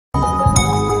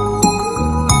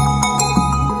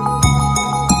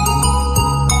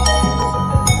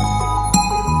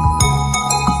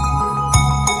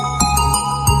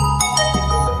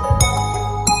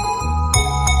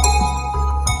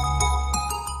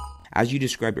As you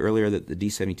described earlier that the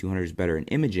D7200 is better in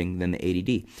imaging than the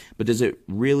 80D, but does it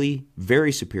really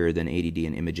very superior than 80D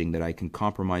in imaging that I can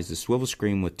compromise the swivel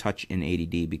screen with touch in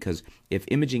 80D? Because if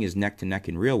imaging is neck to neck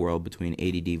in real world between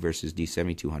 80D versus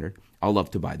D7200, I'll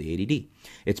love to buy the 80D.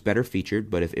 It's better featured,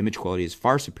 but if image quality is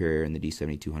far superior in the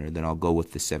D7200, then I'll go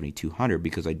with the 7200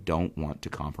 because I don't want to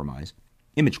compromise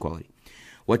image quality.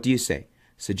 What do you say?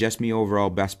 Suggest me overall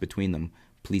best between them.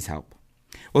 Please help.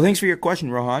 Well, thanks for your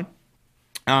question, Rohan.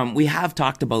 We have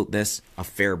talked about this a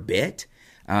fair bit,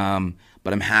 but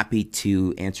I'm happy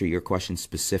to answer your question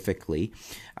specifically.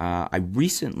 I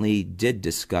recently did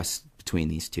discuss between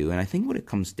these two, and I think what it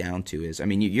comes down to is, I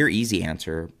mean, your easy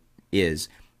answer is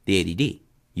the 80D.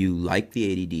 You like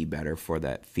the 80D better for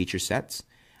that feature sets.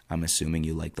 I'm assuming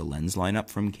you like the lens lineup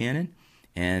from Canon.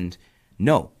 And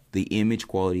no, the image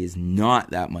quality is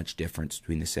not that much difference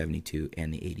between the 72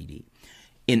 and the 80D.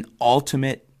 In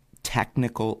ultimate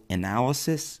technical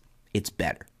analysis, it's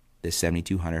better. The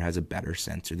 7200 has a better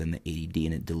sensor than the 80D,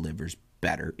 and it delivers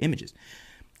better images.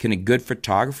 Can a good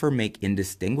photographer make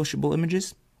indistinguishable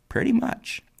images? Pretty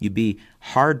much. You'd be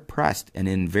hard-pressed, and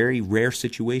in very rare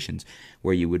situations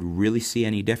where you would really see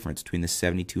any difference between the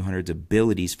 7200's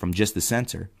abilities from just the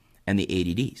sensor and the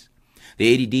 80D's.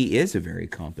 The 80D is a very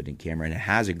competent camera, and it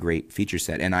has a great feature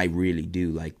set, and I really do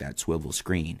like that swivel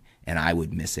screen, and I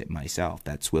would miss it myself,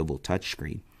 that swivel touch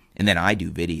screen. And then I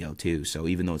do video too, so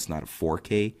even though it's not a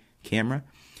 4K camera,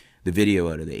 the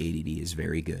video out of the 80D is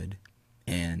very good,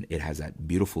 and it has that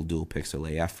beautiful dual pixel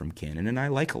AF from Canon, and I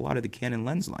like a lot of the Canon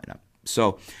lens lineup.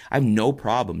 So I have no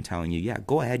problem telling you, yeah,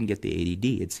 go ahead and get the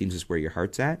 80D. It seems it's where your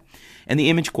heart's at. And the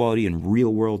image quality in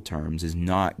real world terms is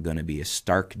not going to be a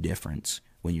stark difference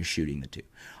when you're shooting the two.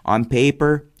 On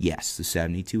paper, yes, the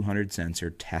 7200 sensor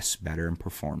tests better and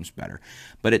performs better,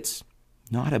 but it's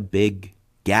not a big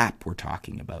gap we're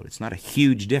talking about. It's not a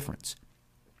huge difference.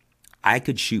 I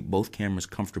could shoot both cameras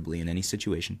comfortably in any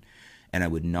situation, and I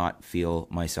would not feel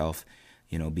myself,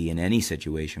 be in any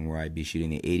situation where I'd be shooting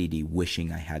the 80D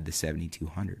wishing I had the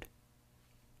 7200.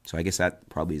 So I guess that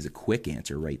probably is a quick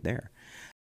answer right there.